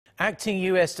Acting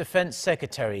U.S. Defense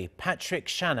Secretary Patrick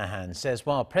Shanahan says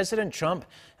while President Trump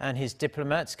and his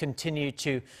diplomats continue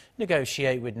to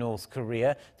negotiate with North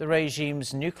Korea, the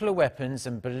regime's nuclear weapons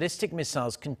and ballistic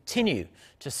missiles continue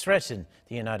to threaten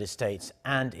the United States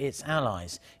and its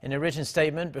allies. In a written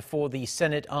statement before the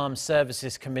Senate Armed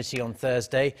Services Committee on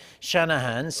Thursday,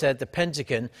 Shanahan said the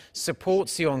Pentagon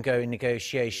supports the ongoing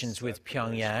negotiations with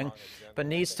Pyongyang, but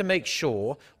needs to make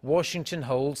sure Washington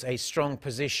holds a strong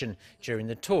position during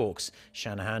the talks.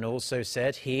 Shanahan also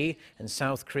said he and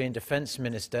South Korean Defense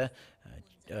Minister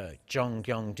Jeong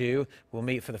Kyeong-doo will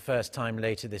meet for the first time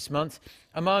later this month.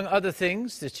 Among other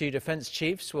things, the two defense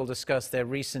chiefs will discuss their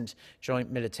recent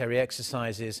joint military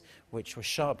exercises, which were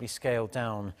sharply scaled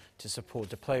down to support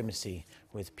diplomacy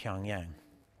with Pyongyang.